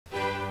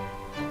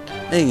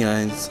Hey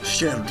guys,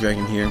 Shadow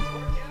Dragon here.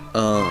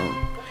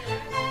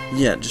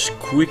 Yeah, just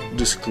quick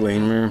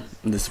disclaimer.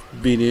 This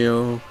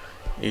video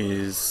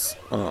is,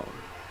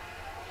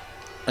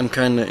 I'm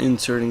kinda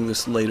inserting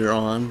this later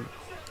on,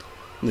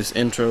 this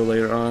intro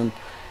later on,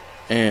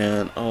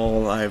 and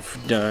all I've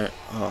done,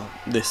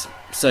 this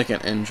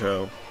second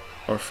intro,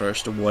 or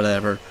first, or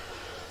whatever,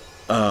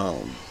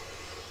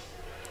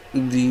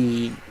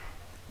 the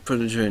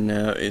footage right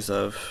now is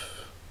of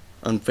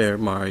Unfair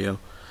Mario,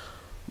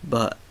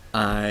 but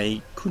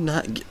I could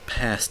not get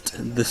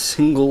past the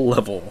single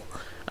level.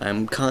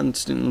 I'm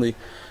constantly,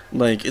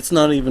 like, it's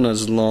not even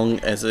as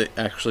long as it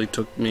actually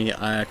took me.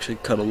 I actually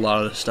cut a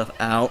lot of stuff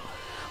out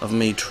of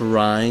me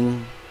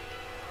trying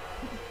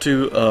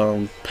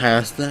to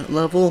pass that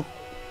level.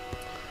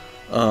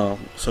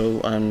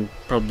 So I'm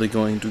probably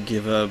going to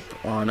give up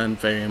on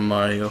Unfair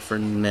Mario for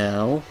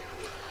now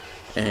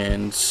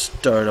and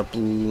start up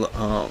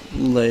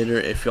later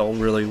if y'all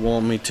really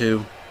want me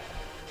to.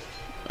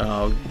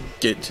 I'll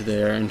get to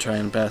there and try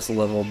and pass the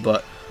level,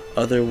 but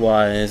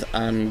otherwise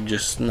I'm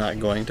just not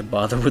going to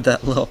bother with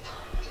that level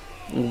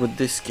with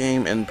this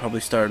game and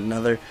probably start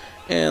another.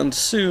 And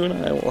soon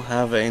I will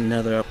have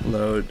another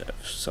upload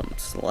of some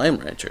Slime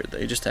Rancher.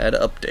 They just had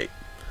an update,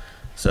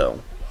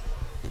 so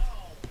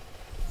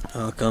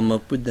I'll come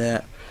up with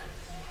that.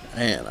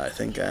 And I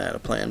think I had a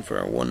plan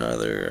for one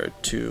other or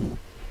two,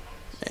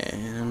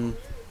 and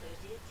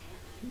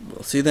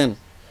we'll see then.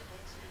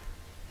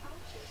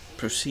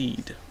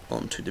 Proceed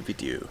onto the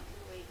video.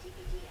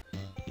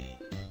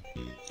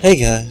 Hey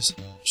guys,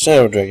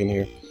 Shadow Dragon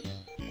here.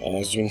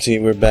 As you can see,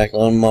 we're back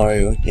on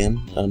Mario again.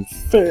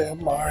 Unfair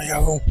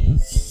Mario.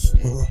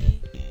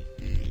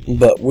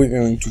 But we're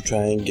going to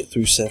try and get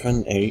through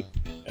 7, 8,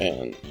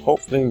 and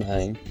hopefully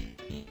 9.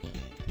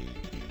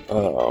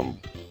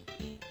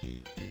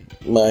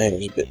 My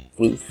hair's a bit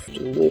floofed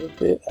a little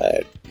bit.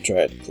 I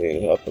tried to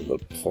clean it up a little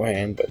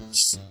beforehand, but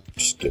it's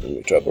just giving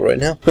me trouble right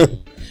now.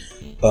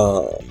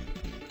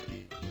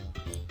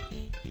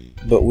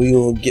 But we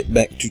will get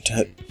back to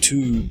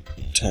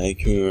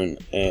Tycoon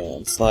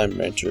and Slime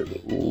Rancher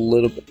a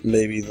little bit,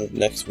 maybe the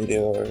next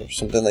video or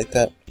something like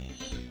that.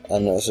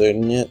 I'm not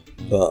certain yet,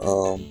 but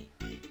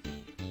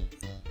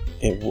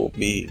it will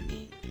be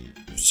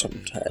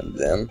sometime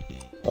then.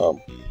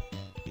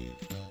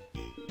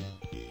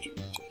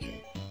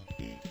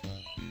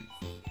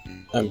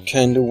 I'm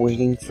kind of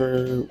waiting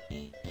for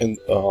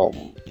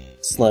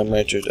Slime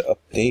Rancher to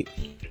update.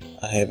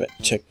 I haven't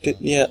checked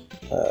it yet,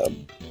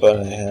 but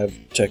I have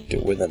checked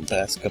it within the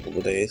past couple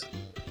of days.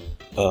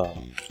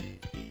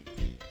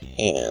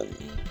 And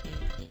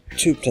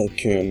Tube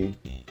Tycoon,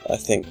 I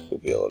think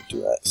we'll be able to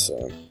do that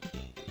soon.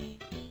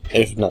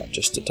 If not,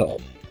 just to talk,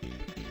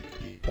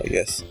 I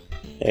guess,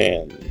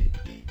 and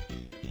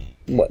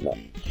whatnot.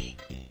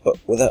 But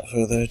without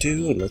further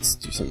ado, let's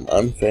do some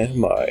Unfair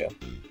Mario.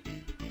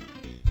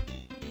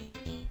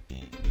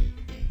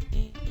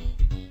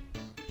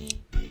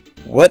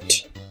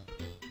 What?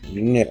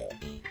 No.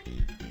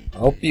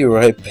 I'll be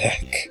right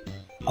back.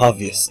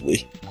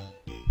 Obviously.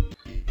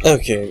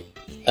 Okay,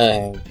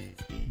 I'm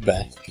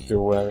back or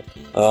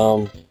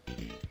whatever.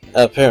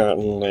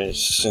 Apparently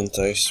since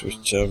I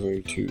switched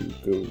over to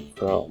Google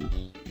Chrome,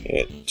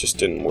 it just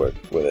didn't work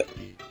with it.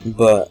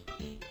 But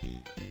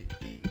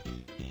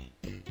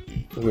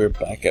we're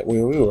back at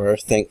where we were.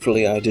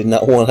 Thankfully I did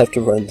not want to have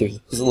to run through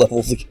those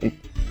levels again.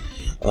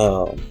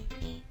 But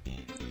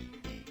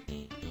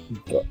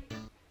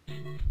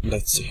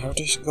let's see how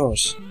this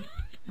goes.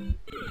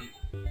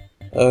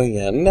 Oh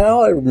yeah,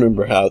 now I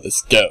remember how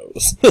this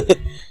goes.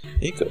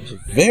 It goes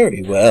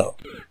very well.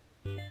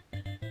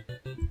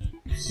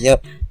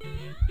 Yep.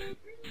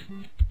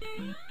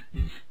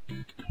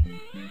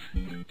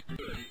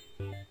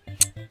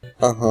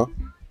 Uh-huh.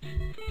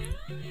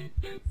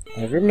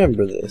 I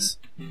remember this.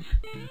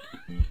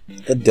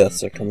 The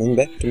deaths are coming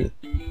back to me.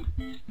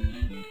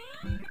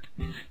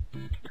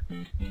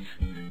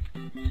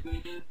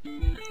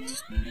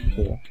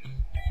 Here.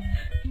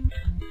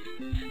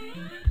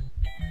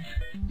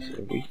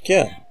 There we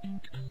go.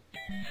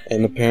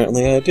 And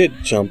apparently I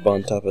did jump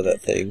on top of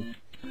that thing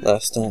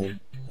last time.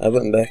 I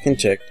went back and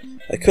checked.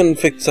 I couldn't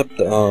fix up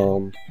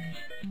the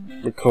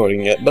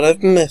recording yet, but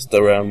I've messed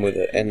around with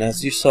it, and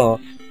as you saw,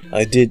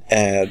 I did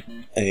add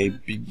a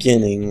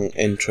beginning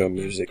intro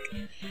music.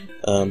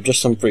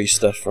 Just some free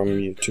stuff from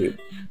YouTube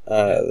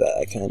that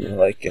I kinda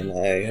like, and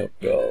I hope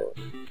y'all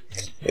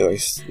at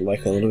least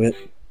like a little bit.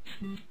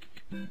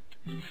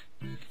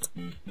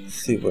 Let's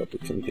see what we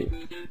can do.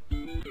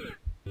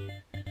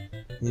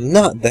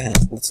 Not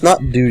that. Let's not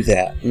do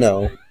that.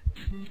 No.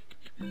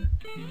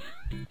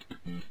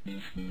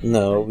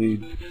 No, we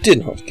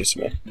did not kiss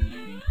me.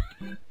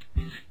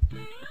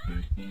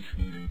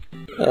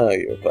 Oh,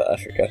 you're but I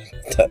forgot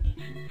about that.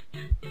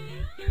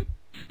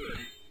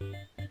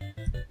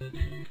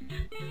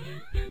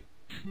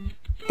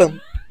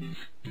 Bum.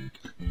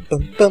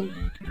 Bum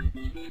bum.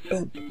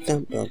 Bum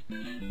bum bum.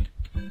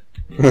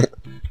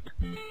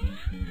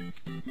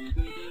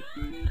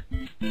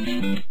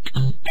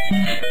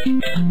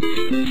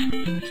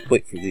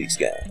 Wait for these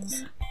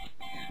guys.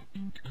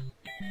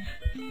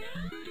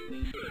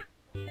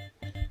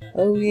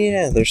 Oh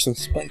yeah, there's some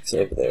spikes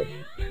over there.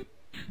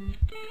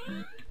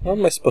 How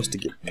am I supposed to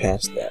get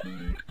past that?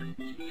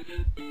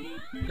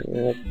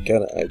 I've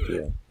got an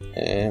idea.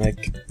 And I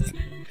can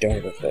go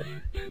with it.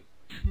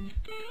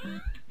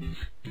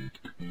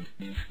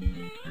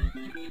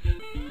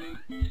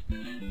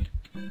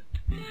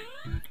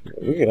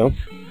 There we go.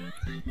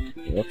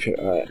 Up here.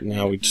 Alright,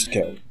 now we just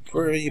gotta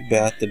worry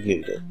about the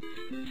little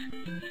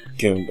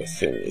Goomba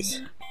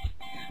thingies.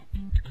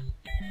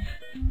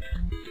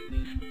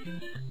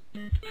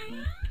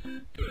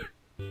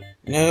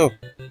 No!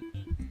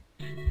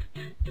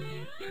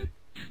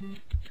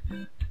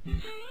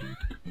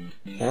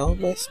 How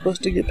am I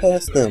supposed to get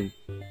past them?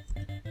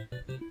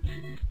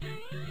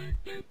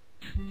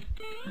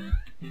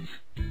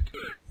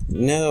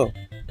 No!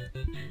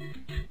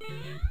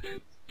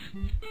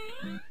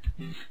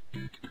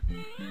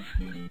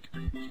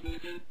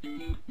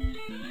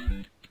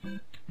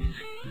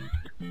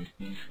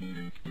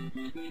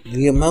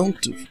 The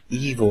amount of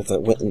evil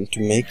that went into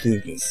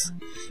making this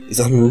is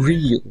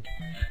unreal.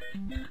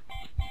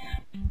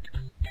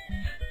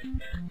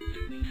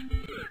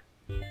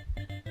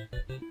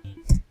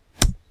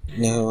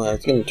 No, I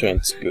was gonna try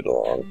and scoot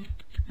along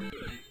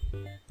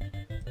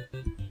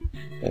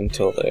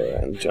until there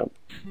and jump.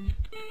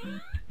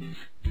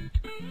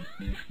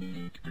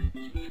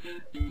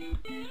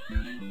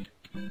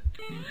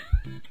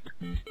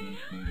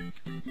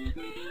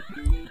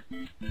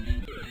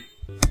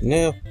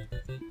 No.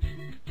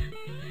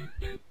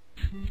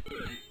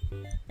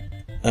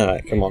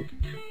 Alright, come on.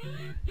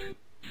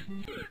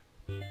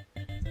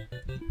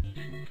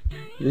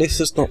 At least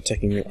it's not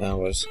taking you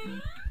hours.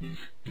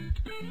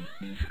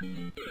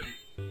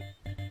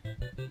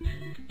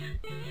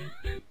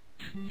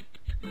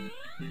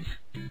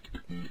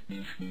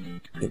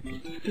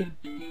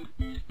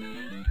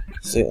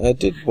 See, I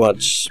did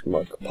watch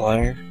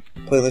Markiplier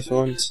play this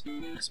once.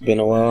 It's been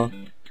a while.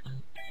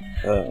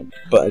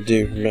 But I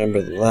do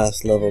remember the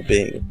last level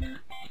being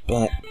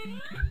black.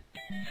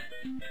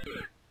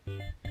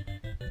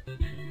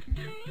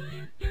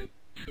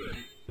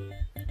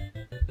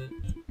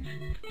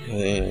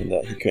 And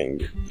he couldn't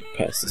get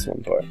past this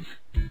one part.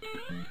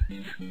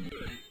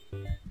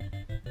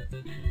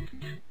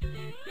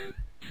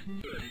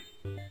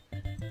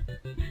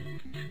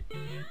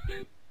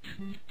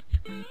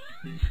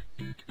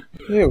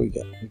 Here we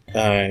go.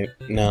 Alright,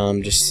 now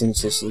I'm just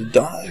senselessly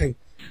dying.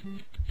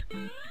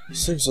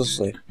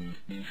 Senselessly.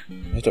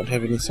 I don't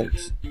have any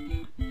sense.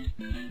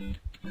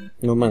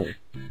 No money.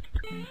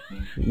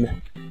 No.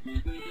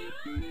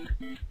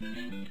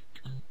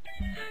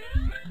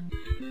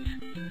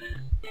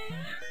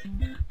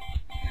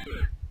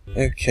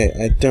 Okay,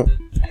 I don't...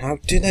 How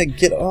did I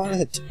get on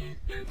it?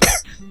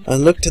 I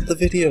looked at the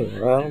video.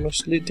 I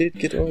almost did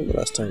get on the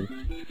last time.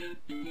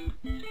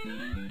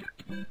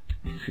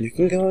 You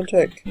can go and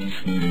check.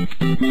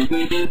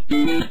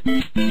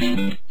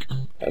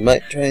 I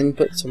might try and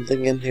put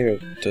something in here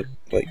to,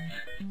 like,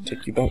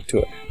 take you back to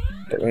it.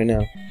 But right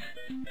now...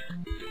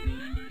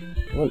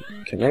 What?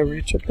 Can I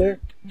reach up there?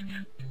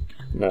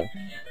 No.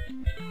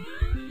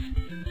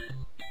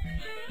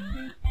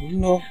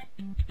 No.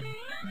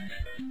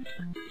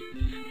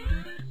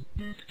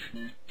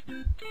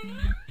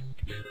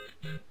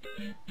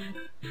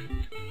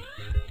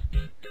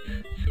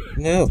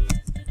 No.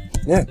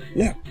 No.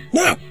 No.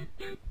 No!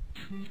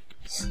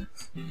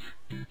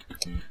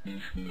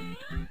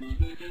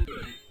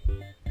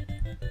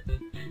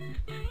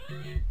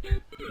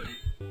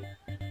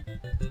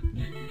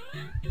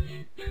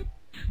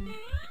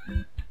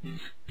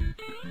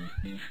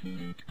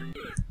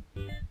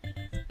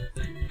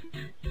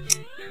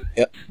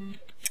 Yep.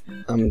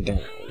 I'm down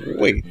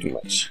way too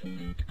much.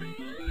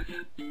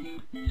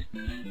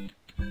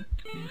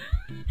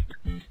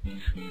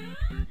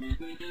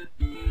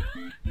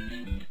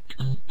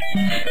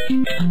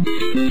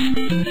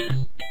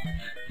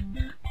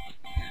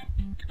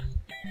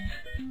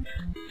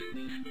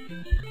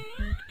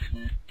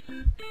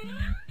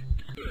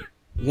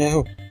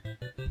 No.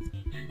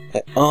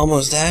 I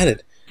almost had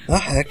it.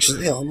 I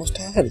actually almost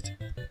had it.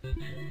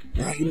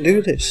 I can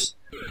do this.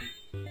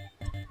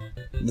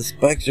 The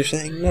spikes are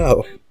saying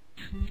no.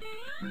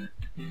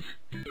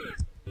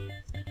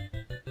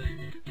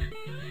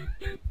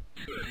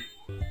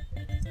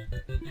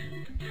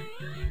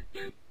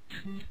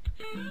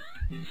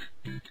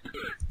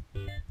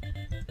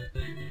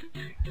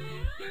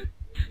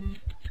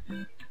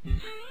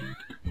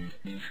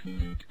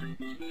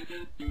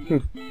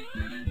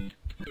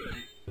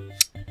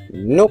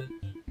 Nope.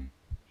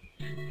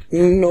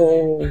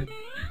 No.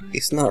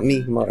 It's not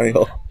me,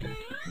 Mario.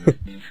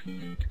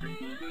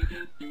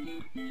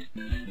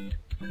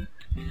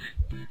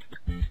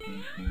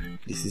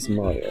 This is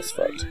Mario's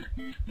fight.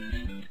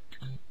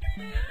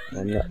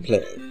 I'm not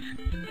playing.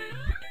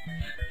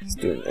 He's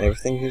doing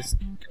everything he's...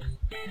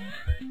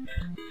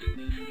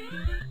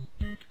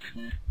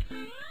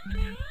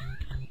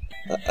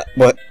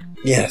 What?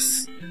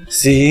 Yes.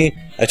 See?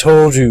 I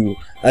told you.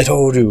 I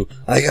told you.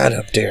 I got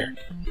up there.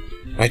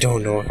 I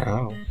don't know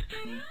how.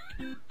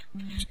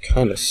 It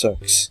kinda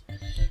sucks.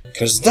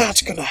 'Cause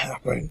that's gonna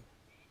happen.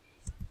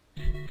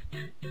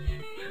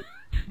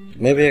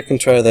 maybe I can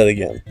try that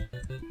again.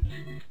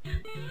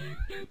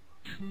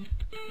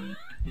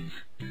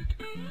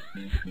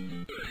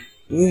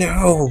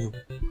 No!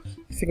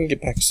 If I can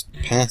get back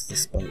past the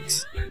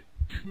spikes.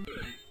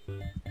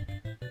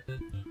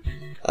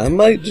 I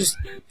might just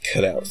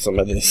cut out some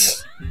of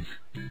this.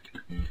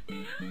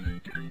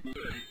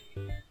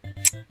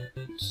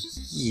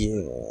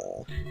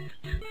 Yeah.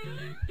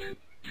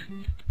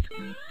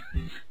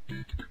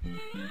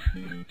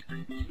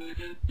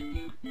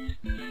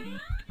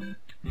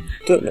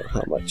 Don't know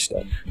how much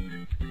though.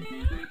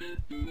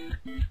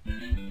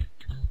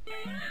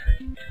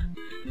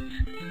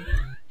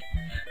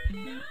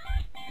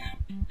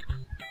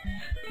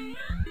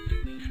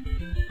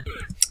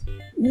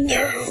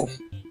 No!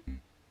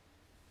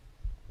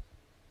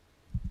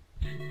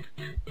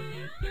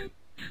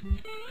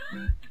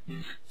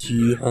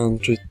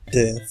 200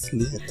 deaths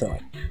later.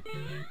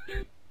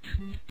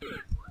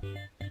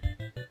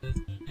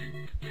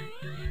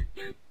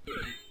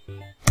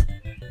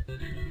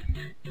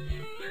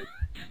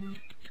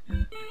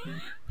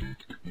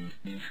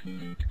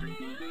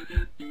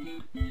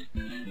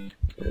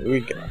 There we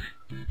go.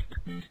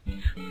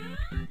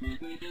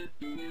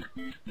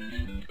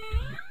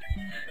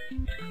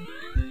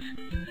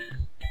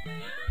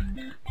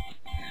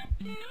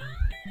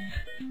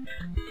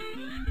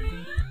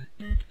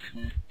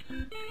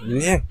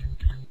 No.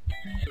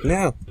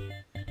 No.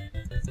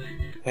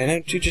 Why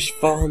don't you just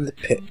fall in the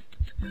pit?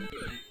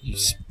 You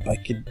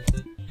spiked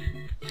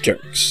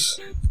jerks.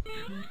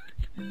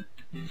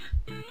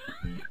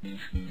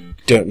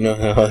 Don't know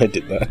how I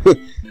did that.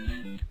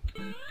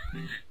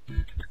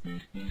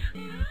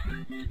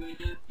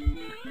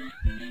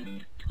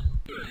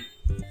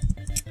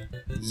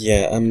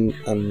 Yeah, I'm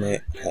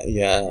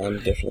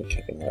definitely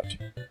kicking out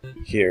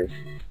here.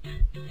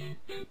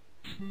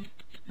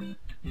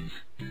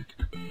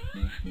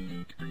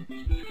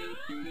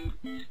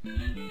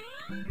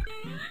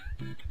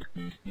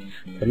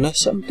 Unless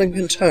something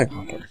insane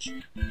happens.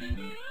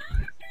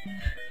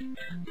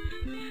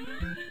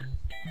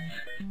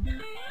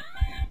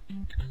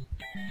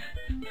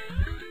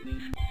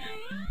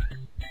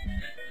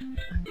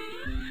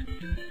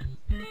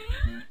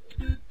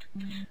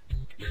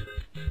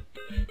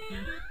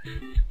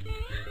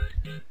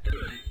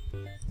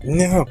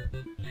 No!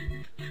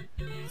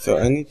 So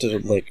I need to,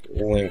 like,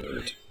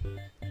 land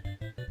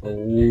a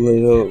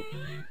little,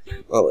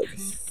 like, a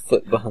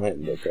foot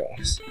behind the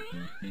grass.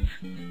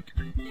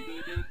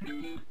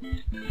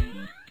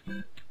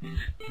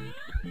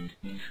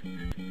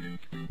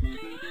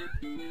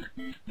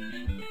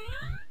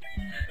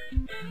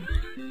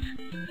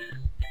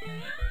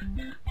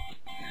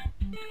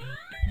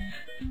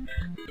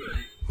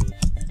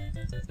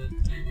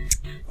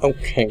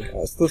 Okay,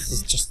 guys, this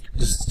is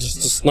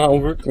just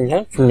not working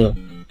out for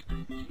me.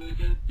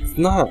 It's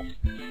not.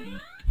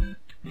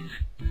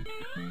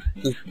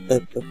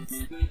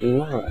 It's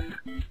not.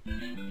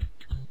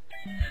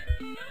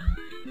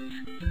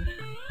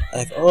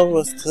 I've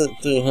almost hit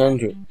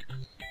 300.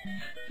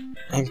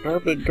 I'm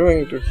probably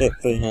going to hit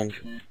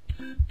 300.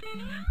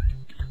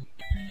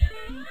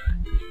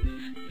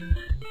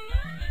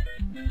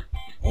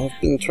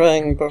 I've been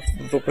trying both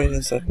of the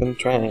ways I've been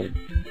trying.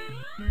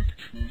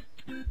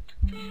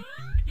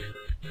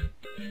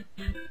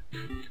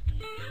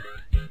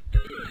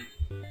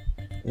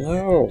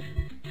 No!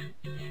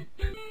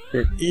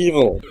 You're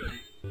evil!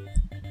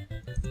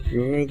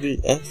 You're the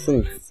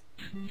essence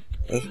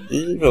of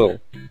evil!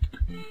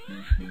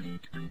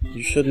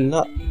 You should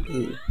not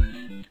be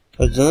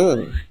a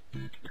nun!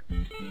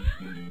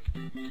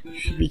 You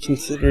should be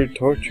considered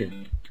torture.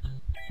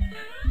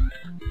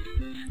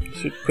 I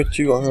should put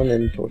you on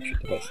in torture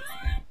devices.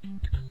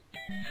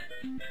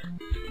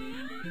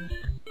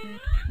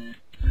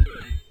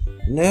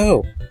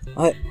 No!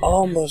 I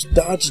almost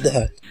dodged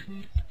that!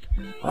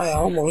 I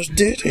almost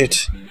did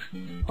it!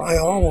 I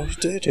almost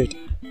did it!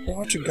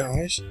 Watch it,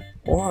 guys!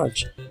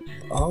 Watch!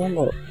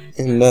 Almost.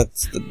 And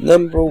that's the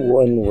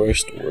 #1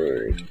 worst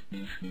word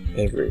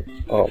ever.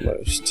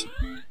 Almost.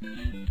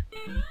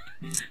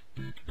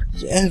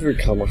 You ever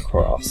come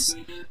across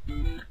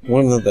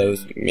one of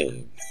those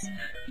memes?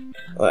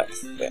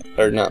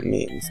 Or not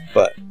memes,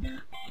 but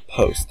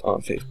post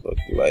on Facebook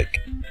like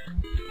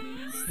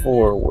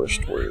 4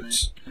 worst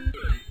words.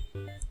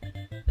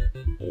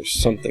 Or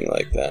something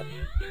like that.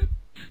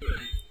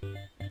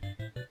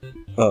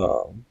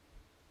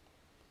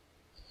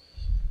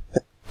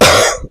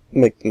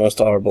 Make the most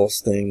horrible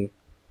thing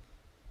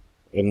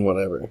and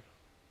whatever.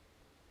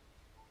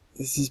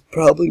 This is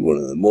probably one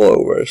of the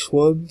more worse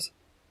ones.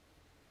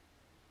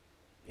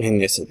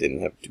 And yes, I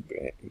didn't have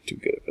too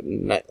good of a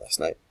night last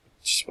night,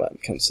 which is why I'm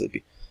kind of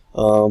sleepy.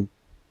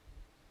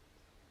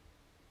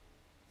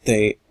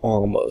 They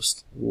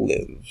almost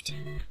lived.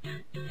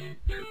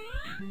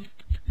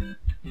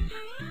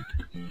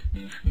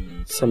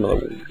 Some of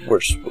the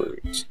worst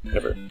words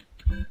ever.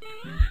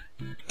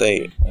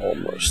 They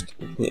almost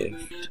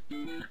lived.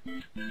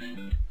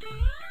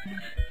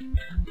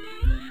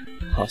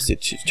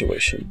 Hostage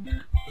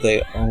situation.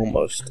 They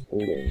almost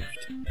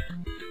lived.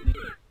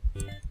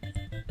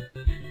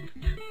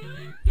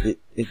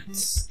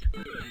 It's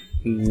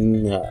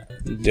not.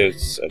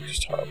 Those are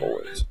just horrible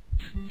words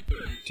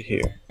to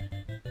hear.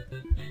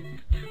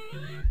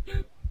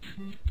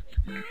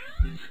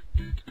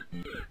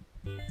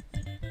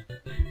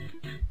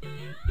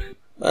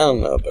 I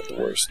don't know about the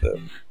worst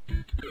though.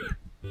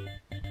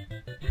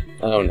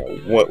 I don't know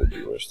what would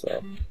be worse though.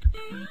 At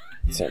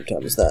the same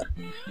time as that.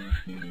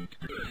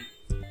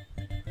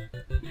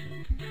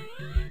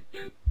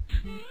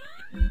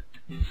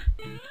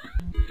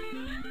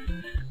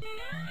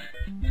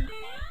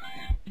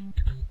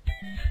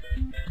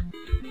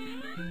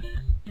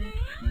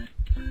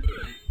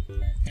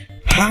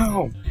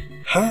 How?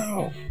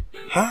 How?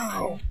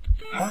 How?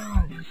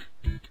 How?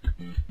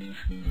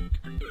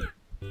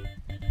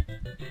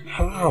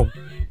 How?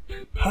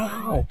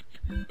 How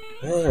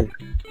am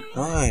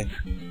I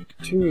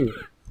to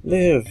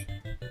live?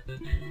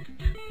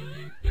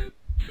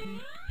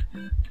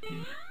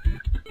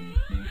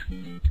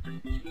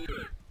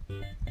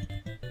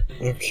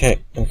 Okay.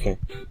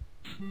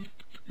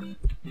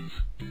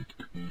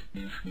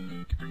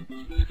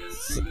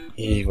 It's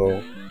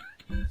evil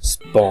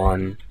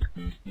spawn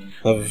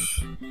of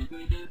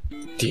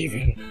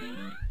Steven.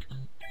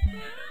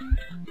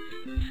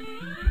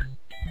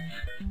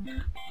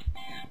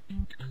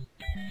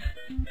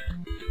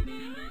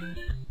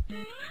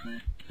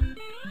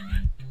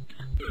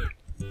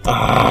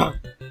 Ah!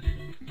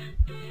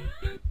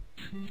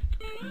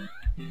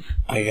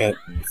 I got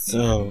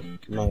so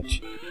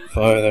much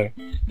farther.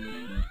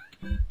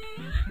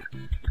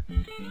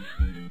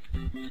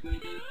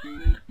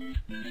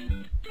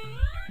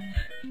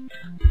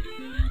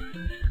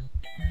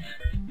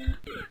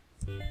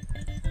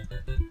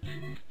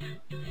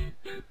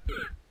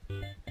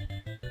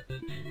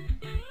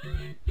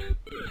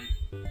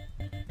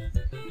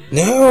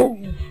 No!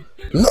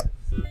 No!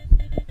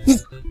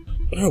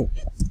 No!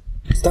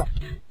 Stop!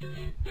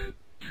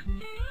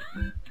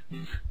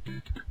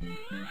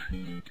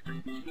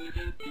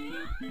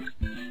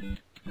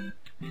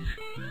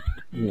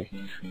 Yeah.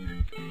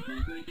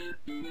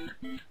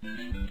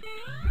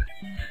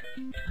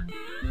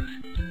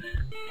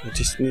 I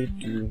just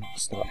need to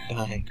stop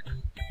dying.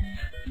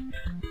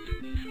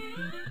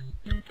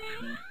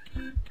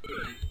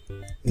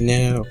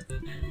 No.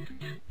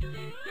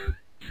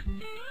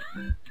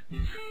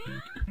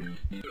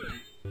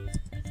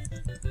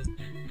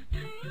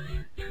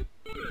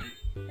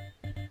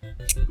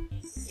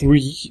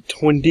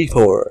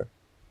 $3.24.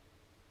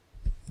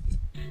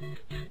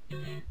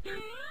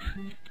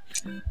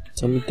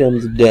 So many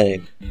times a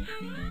day.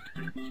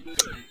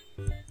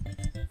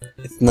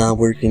 It's not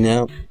working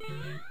out.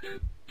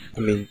 I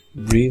mean,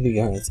 really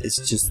guys, it's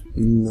just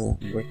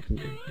not working.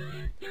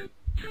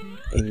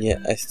 And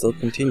yet I still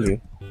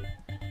continue.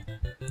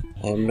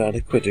 I am not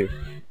a quitter.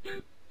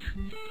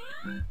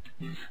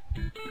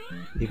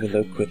 Even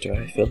though quitter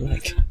I feel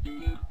like.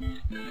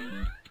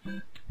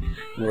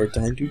 Words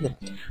I do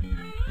not.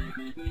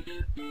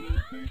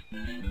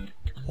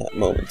 At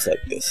moments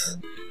like this.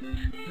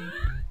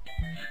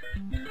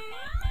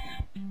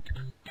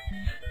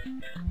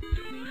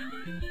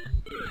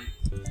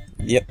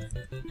 Yep.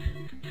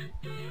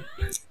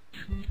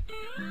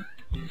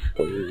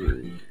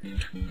 Word.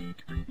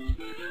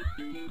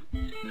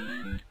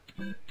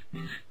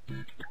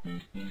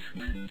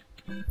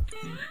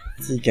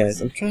 See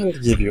guys, I'm trying to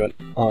give you an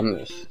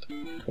honest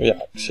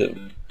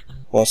reaction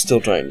while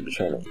still trying to be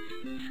funny.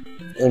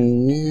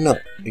 I'm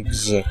not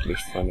exactly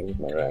funny with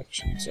my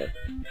reactions, so.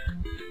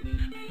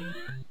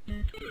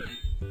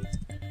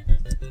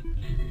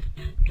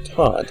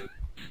 Todd,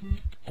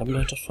 I'm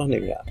not a funny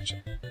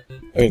reaction.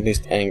 Or at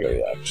least angry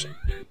reaction.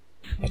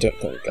 I don't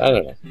think. I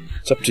don't know.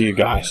 It's up to you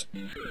guys.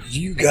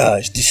 You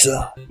guys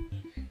decide.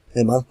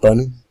 Am I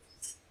funny?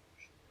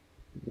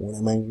 When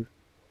I'm angry?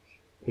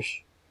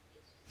 Ish.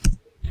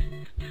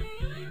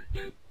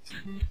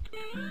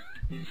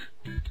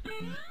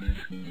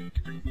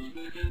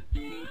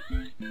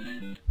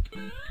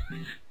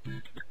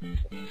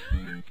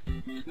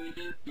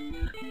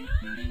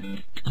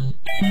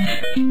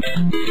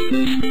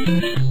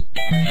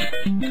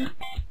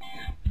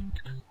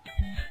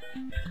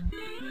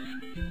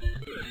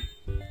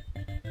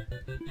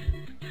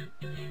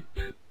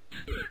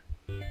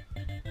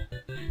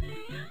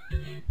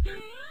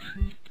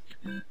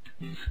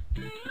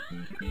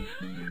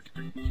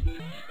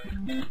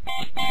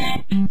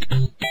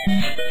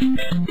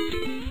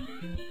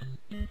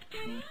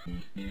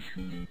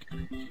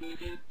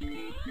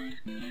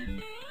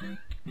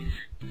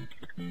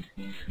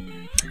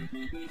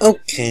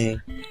 Okay,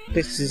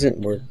 this isn't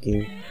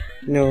working.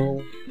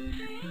 No.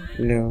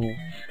 No.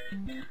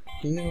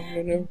 No,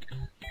 no, no.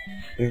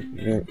 No,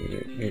 no, no,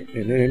 no,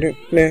 no, no,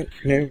 no,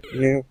 no,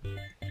 no.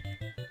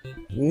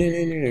 No,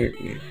 no,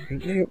 no,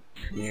 no,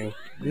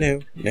 no,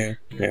 no,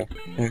 no,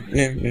 no,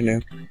 no, no,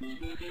 no.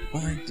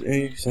 Why are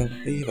you so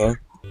evil?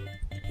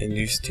 And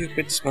you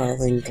stupid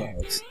smiling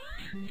clouds.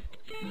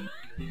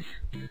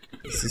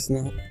 This is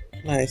not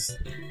nice.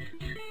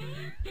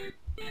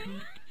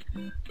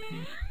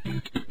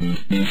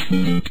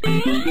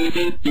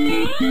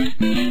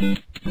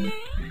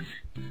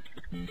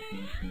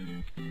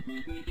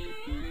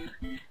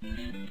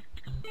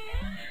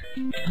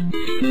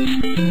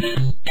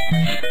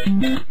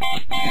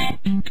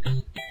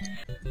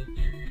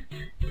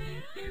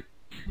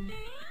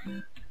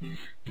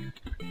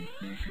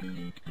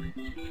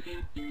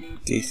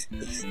 This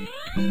is...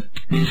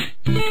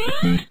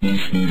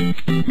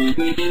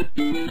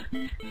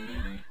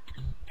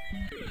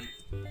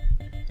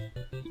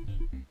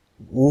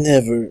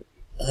 Never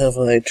have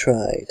I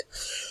tried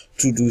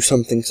to do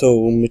something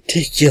so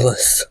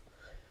meticulous.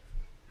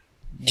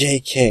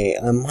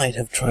 JK, I might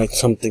have tried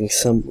something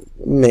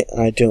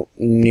I don't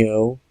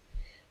know,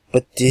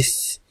 but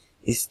this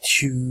is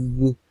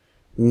too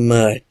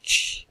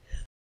much.